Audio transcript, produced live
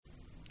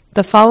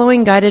The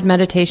following guided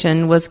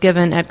meditation was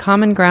given at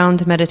Common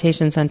Ground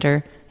Meditation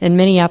Center in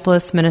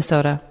Minneapolis,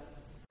 Minnesota.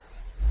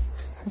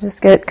 So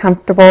just get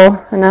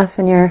comfortable enough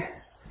in your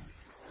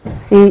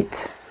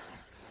seat.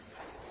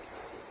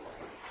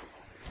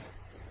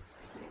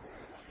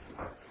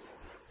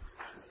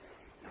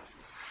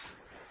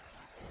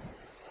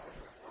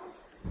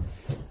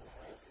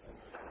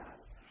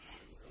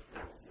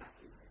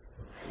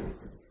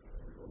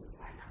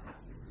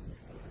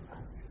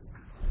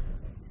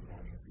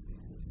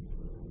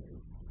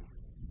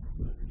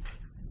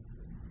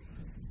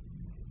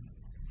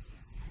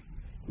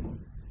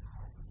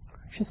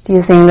 Just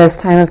using this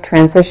time of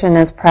transition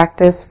as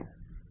practice.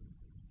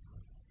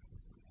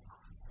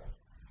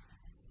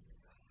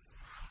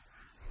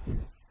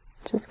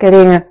 Just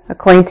getting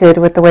acquainted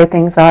with the way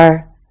things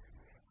are,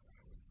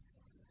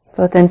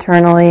 both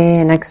internally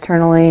and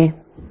externally.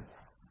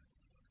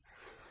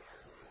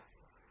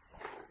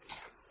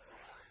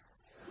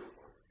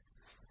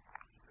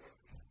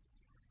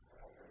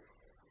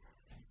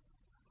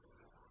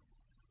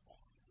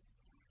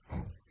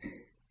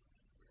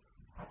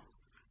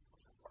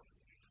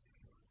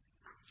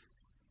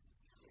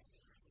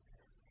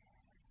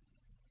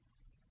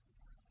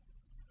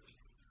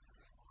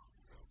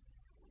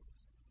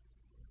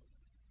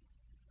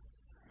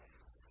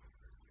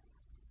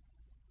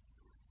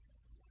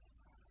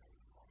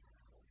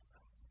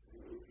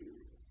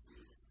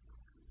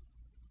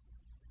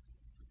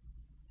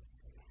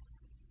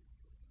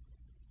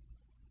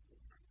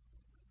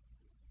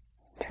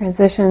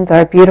 Transitions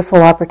are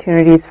beautiful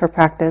opportunities for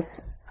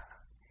practice.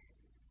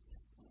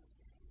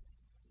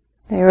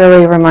 They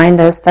really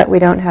remind us that we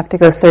don't have to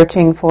go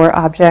searching for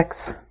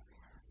objects.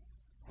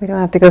 We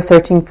don't have to go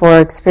searching for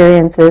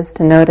experiences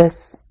to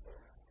notice.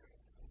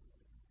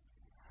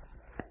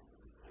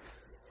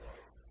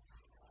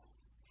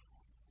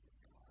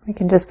 We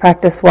can just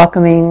practice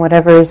welcoming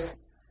whatever's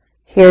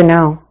here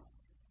now.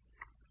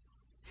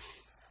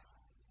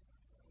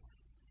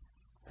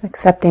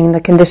 Accepting the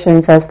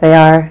conditions as they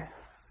are.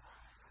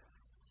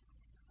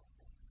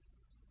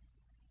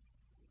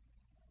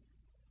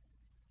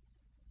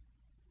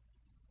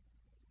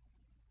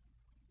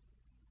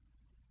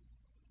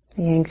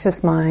 The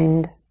anxious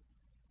mind,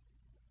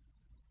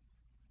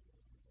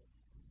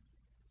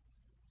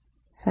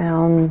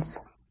 sounds,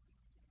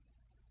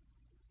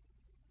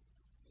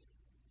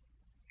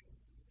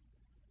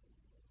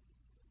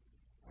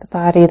 the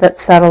body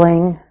that's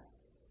settling,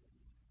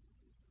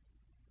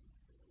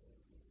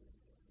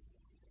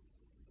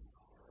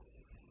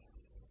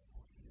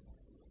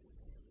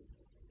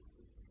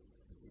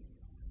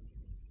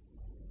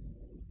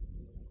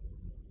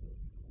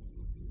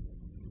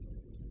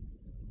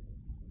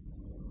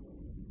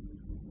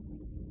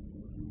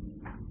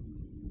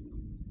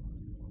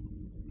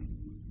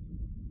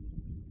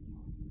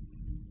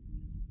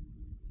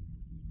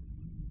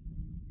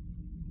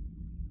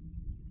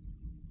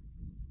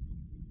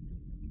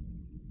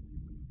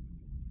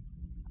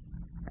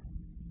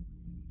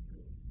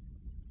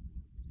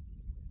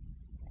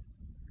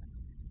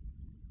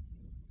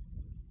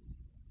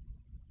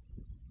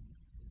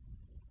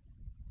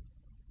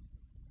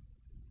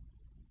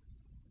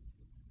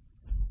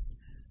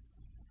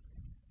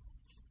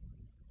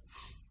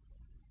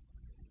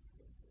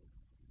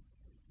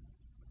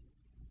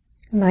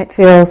 it might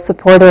feel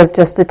supportive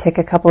just to take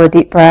a couple of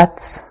deep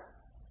breaths.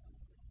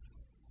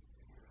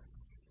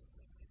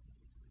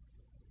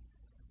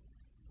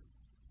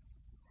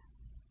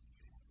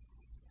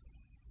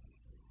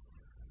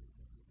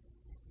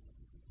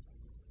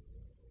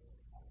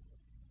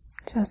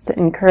 Just to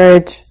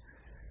encourage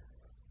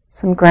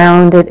some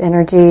grounded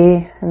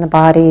energy in the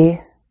body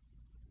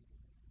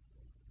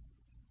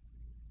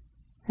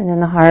and in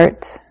the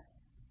heart.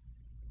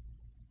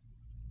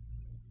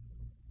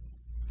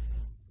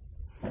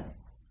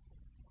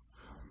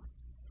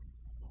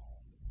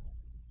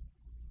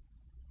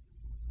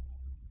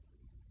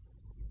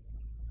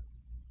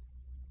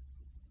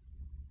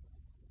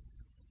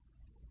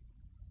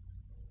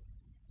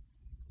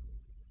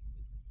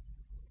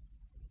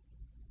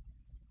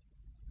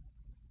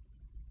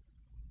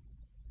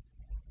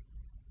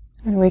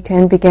 And we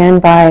can begin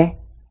by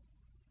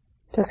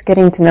just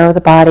getting to know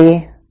the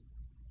body,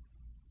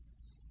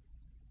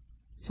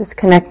 just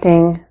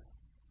connecting.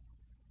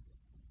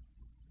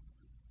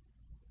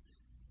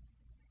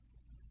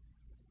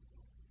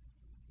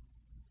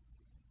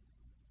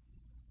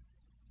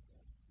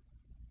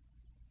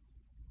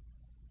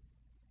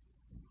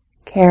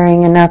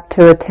 Caring enough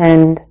to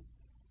attend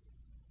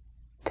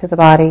to the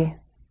body.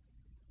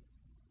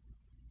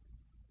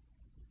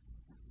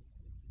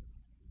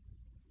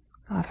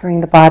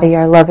 Offering the body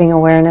our loving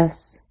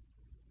awareness.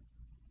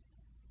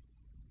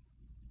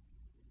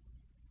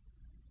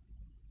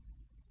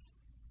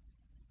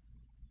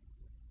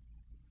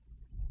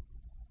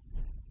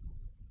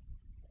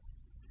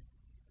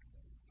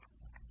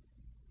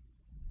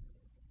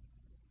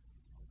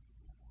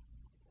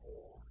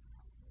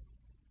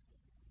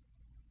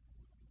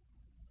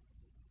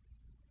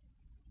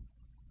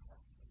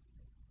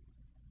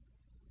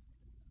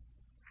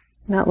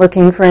 Not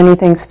looking for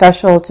anything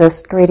special,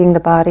 just greeting the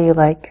body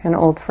like an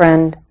old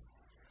friend.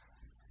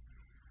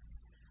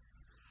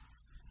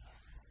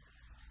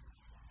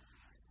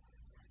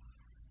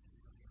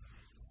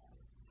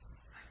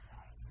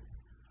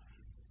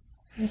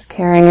 Just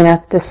caring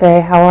enough to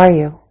say, how are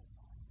you?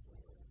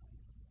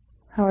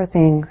 How are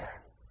things?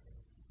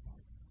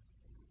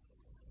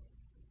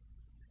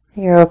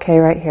 You're okay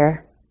right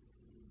here.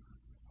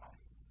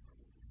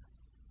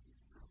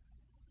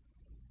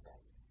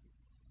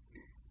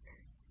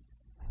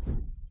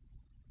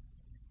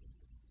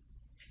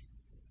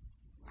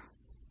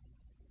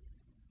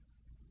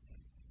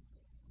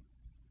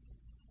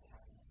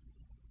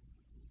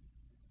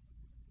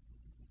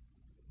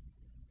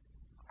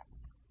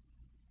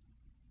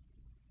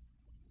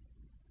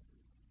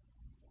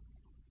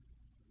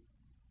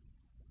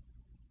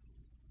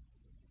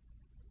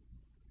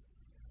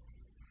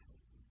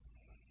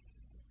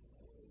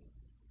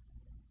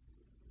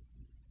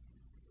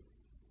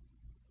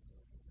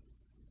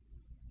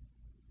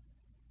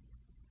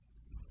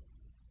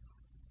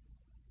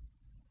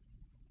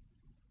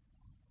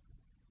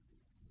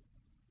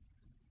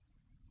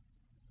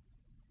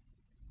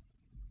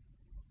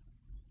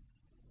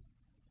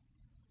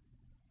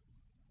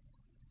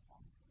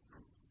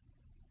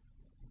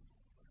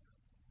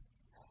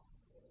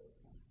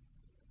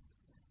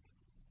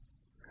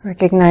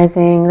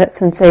 Recognizing that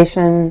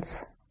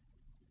sensations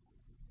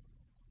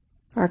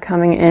are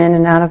coming in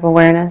and out of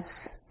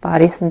awareness,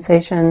 body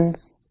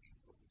sensations.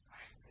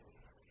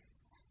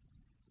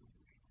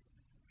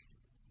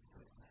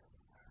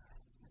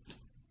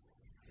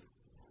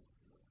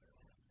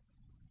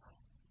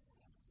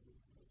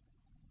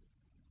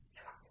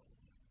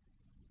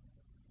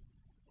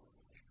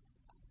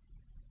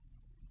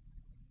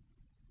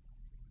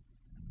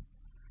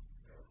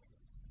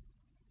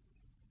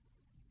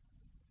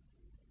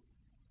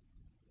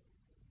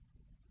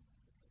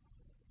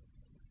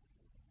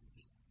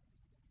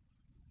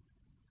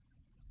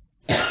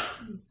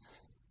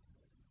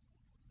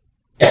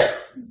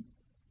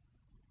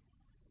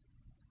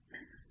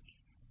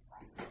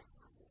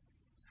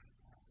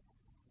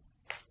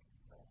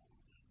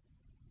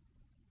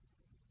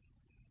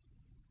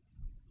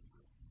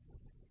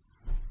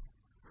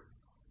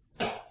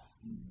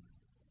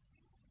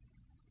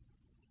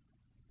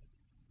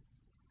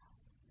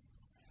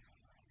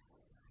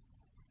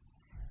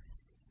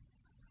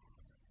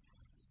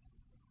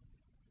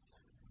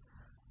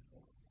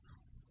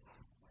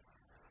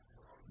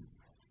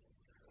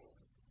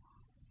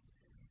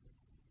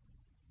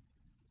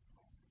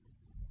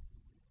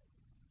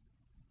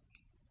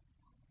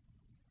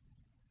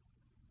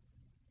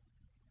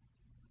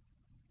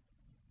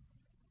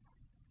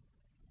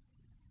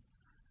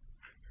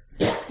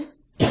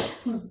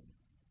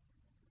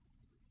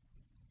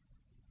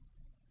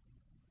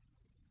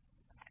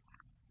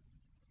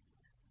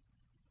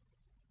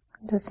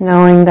 Just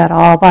knowing that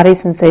all body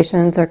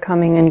sensations are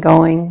coming and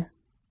going.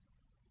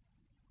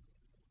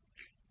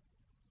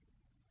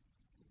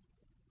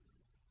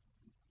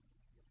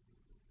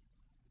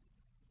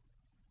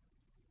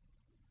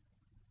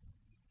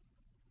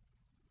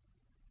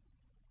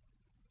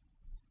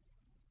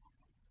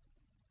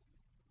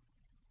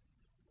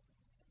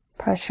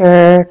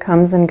 Pressure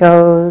comes and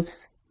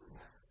goes.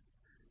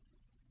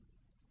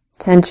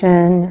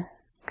 Tension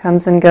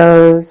comes and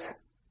goes.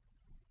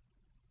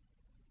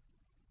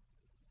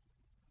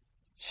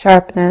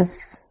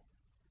 Sharpness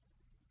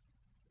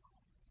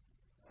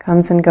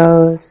comes and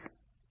goes.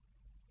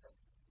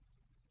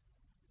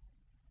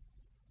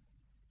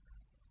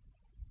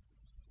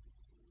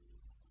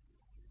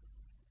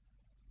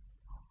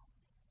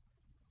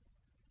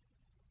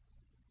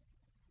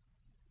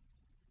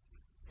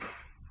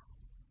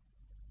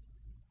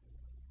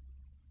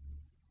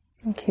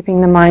 And keeping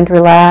the mind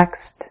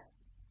relaxed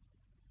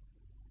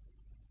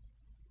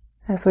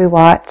as we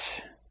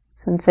watch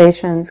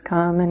sensations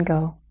come and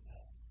go.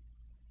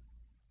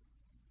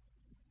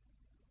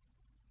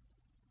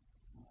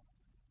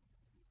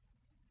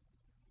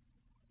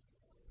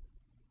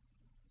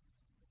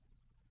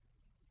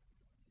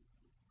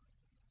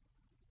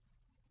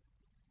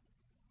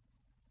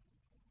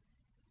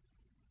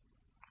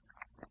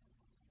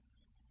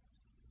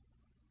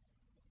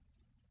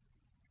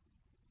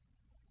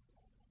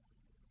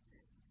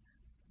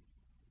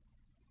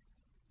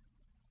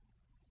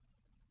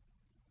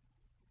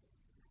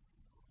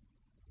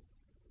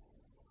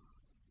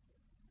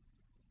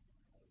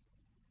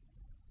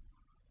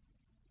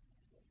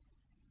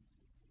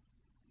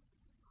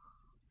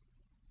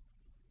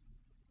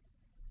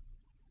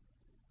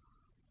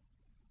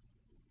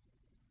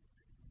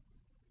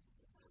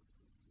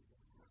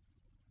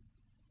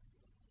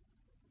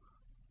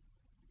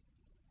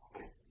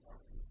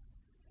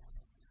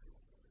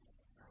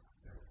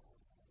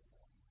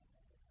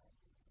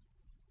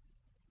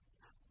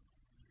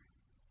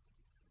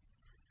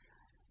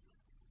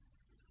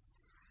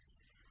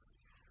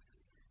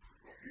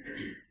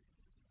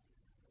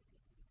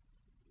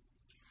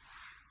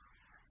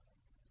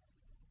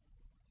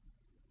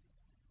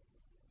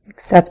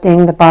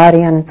 Accepting the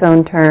body on its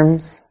own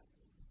terms.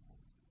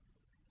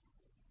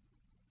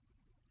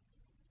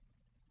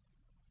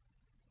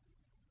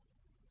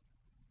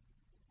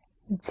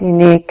 its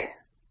unique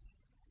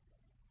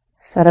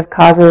set of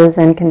causes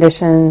and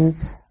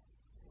conditions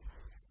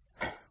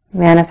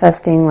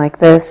manifesting like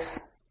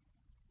this.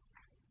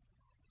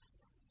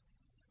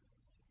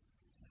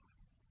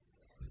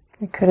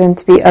 It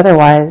couldn't be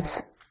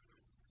otherwise.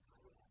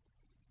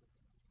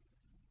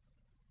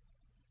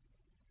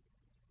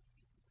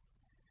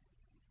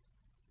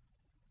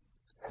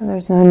 So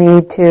there's no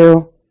need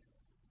to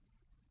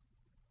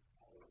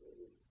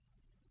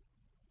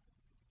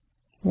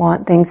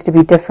want things to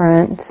be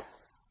different,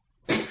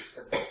 to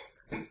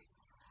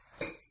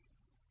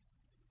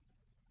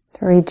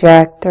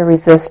reject or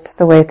resist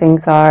the way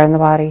things are in the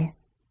body.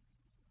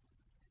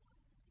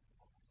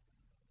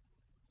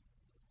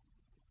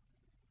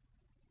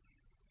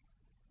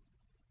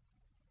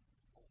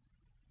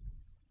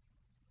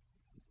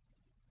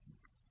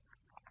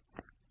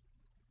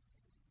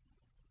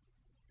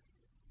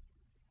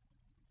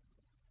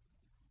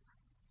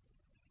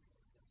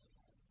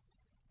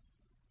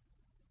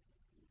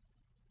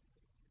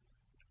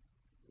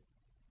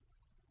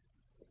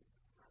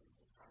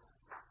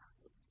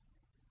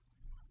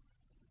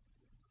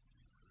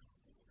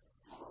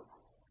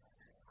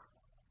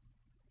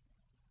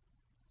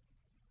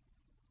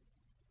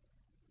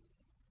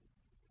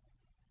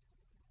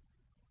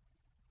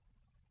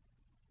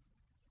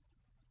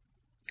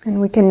 And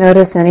we can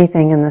notice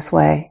anything in this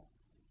way,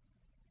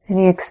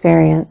 any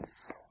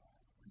experience,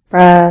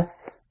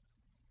 breath,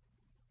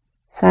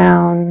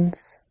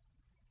 sounds,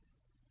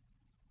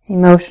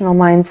 emotional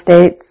mind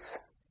states.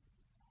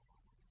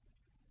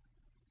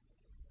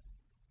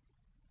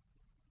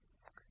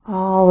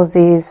 All of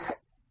these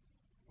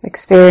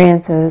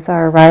experiences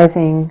are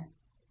arising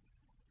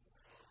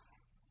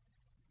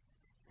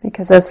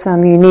because of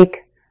some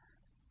unique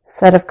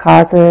set of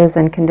causes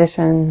and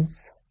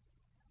conditions.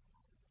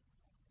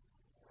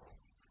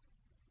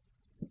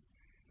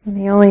 And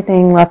the only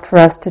thing left for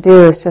us to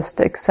do is just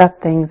to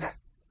accept things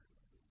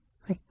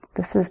like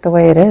this is the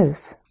way it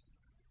is.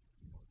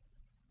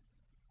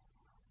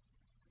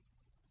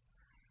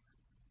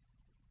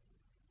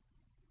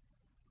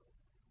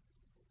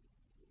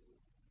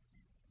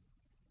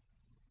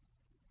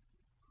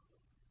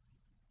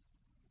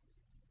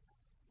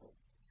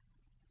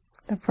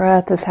 The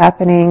breath is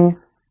happening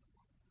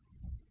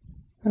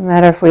no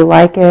matter if we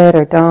like it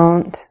or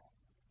don't.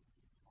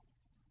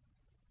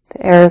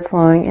 The air is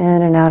flowing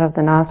in and out of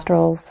the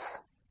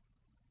nostrils.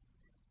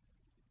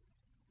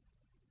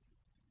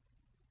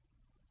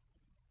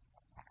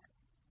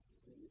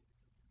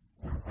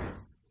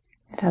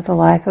 It has a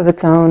life of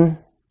its own.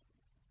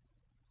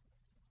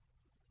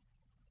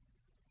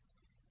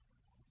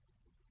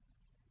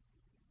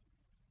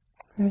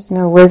 There's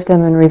no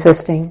wisdom in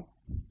resisting.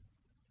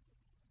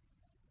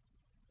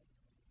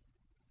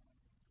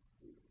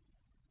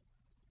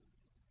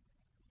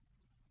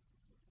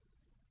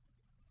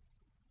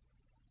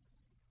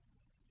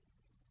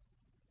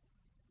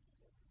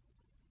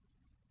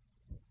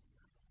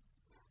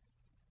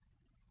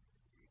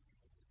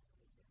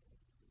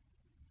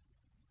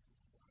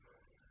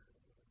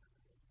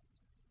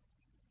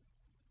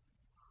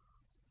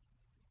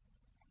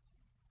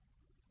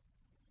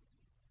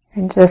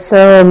 And just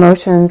so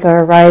emotions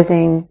are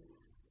arising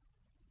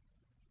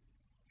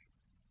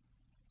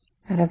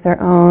out of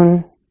their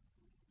own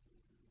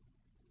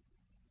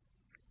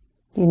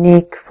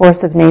unique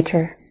force of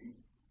nature.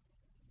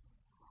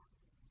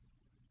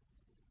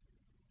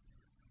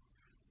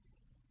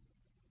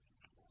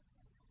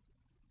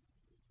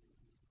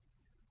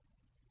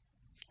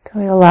 So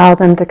we allow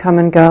them to come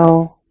and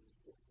go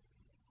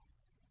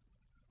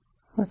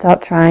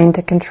without trying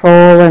to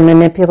control or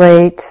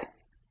manipulate,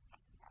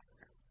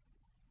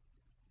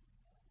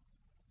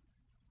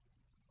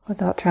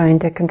 without trying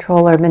to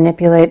control or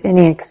manipulate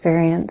any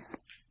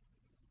experience.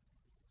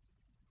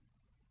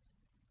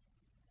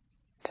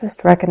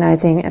 Just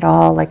recognizing it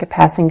all like a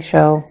passing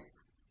show.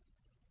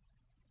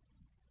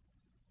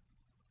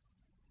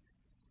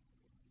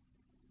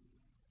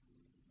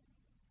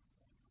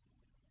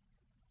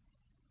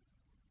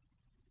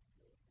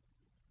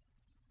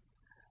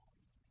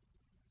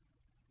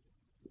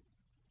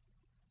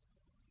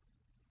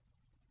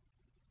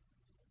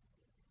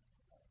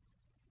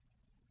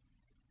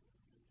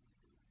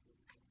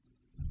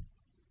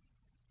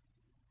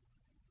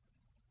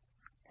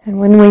 And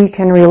when we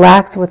can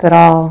relax with it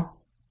all,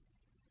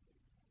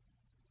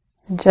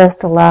 and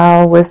just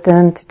allow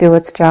wisdom to do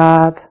its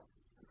job,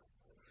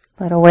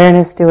 let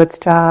awareness do its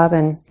job,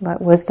 and let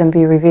wisdom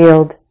be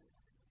revealed,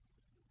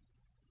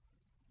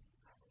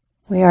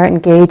 we are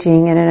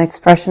engaging in an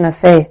expression of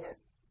faith.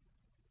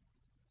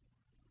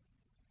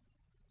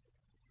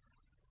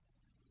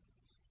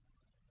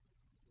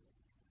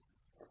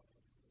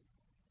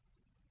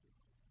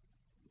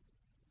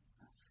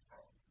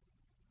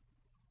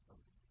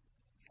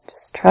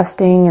 Just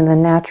trusting in the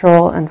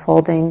natural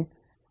unfolding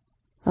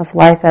of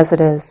life as it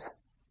is.